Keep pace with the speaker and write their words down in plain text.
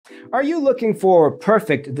Are you looking for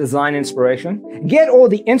perfect design inspiration? Get all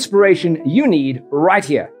the inspiration you need right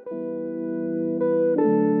here.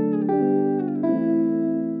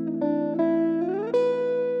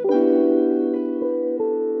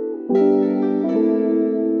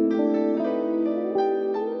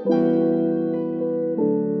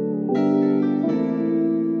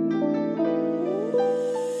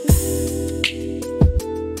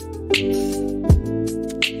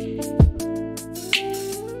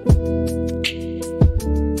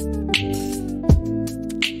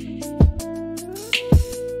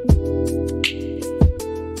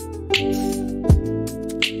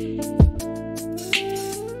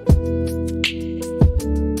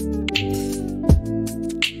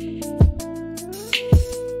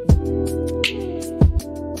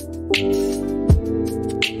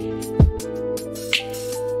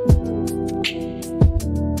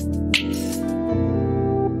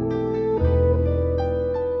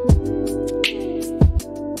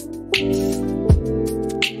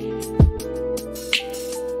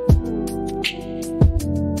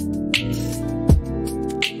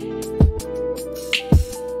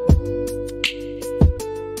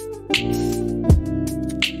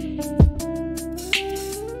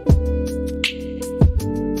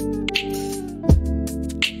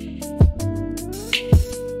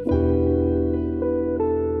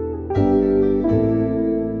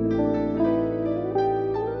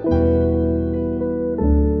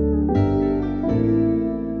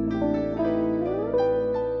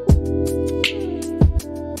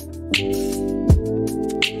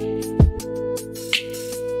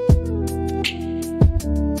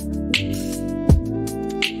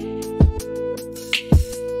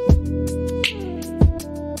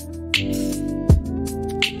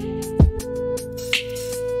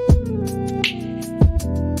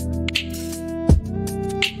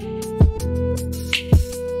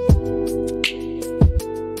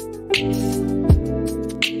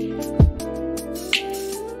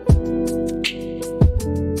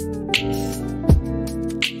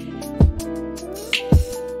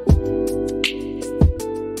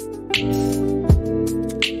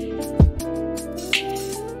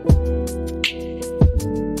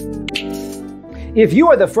 If you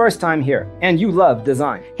are the first time here and you love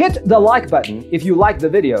design, hit the like button if you like the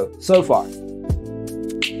video so far.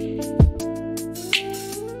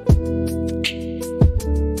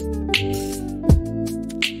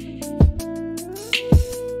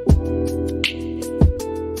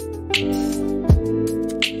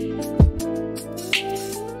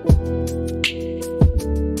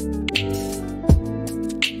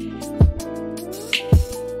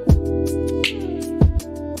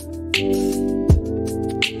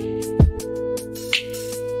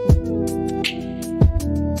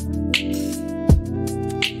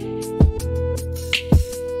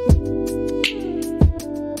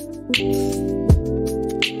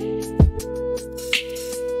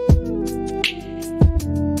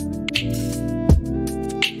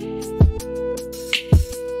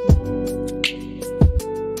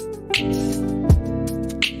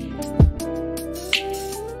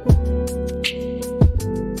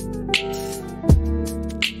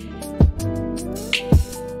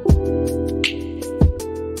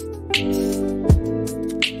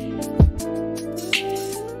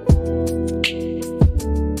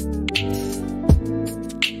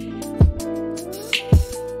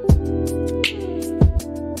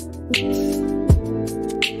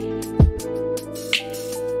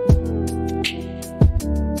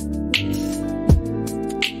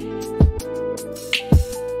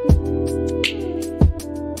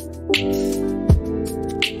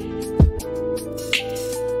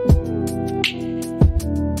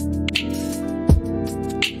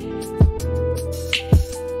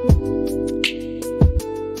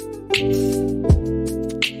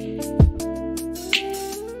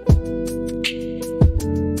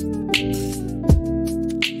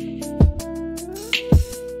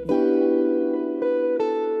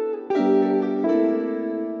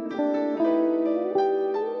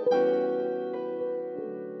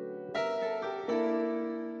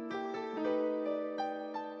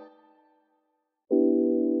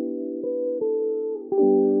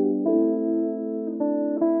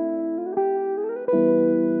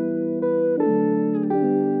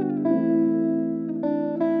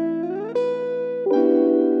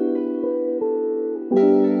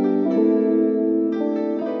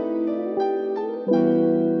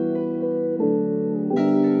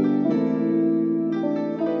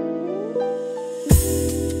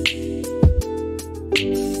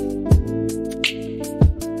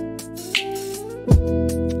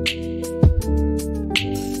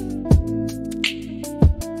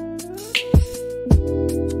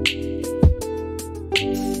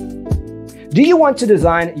 Do you want to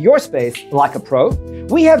design your space like a pro?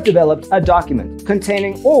 We have developed a document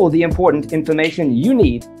containing all the important information you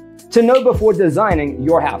need to know before designing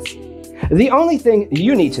your house. The only thing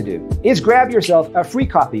you need to do is grab yourself a free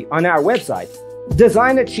copy on our website,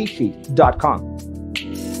 designacheatsheet.com.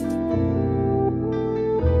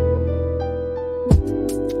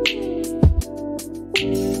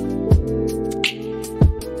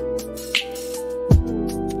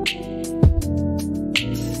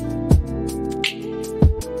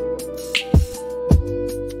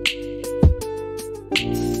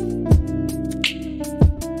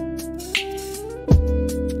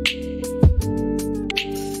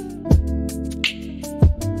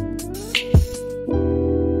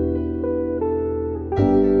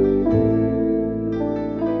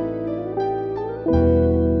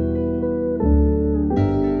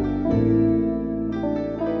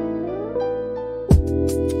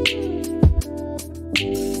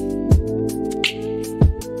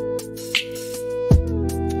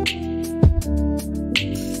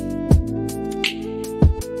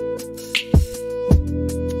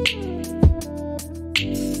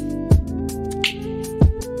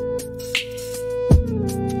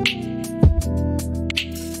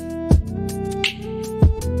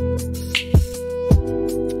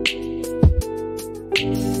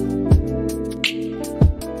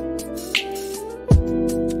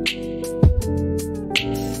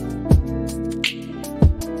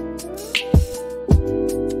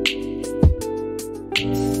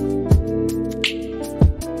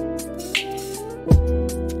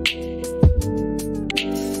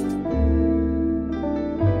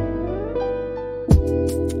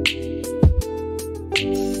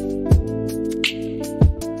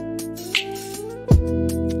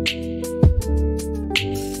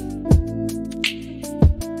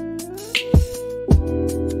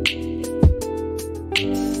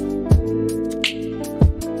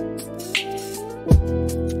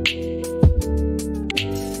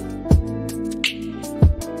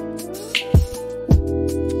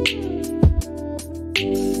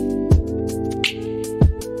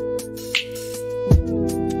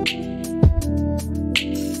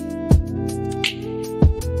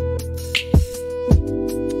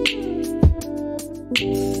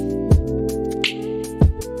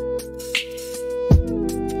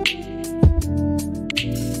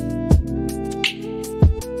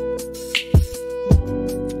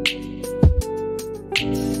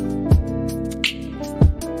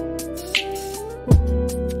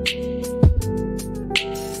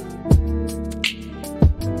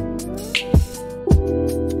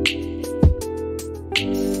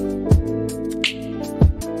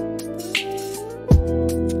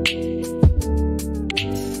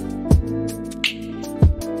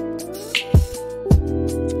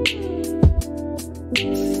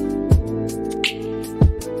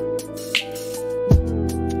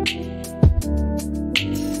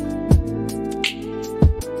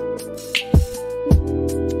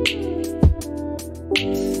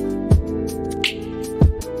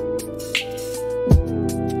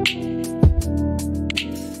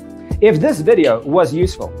 If this video was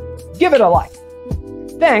useful, give it a like.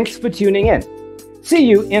 Thanks for tuning in. See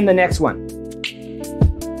you in the next one.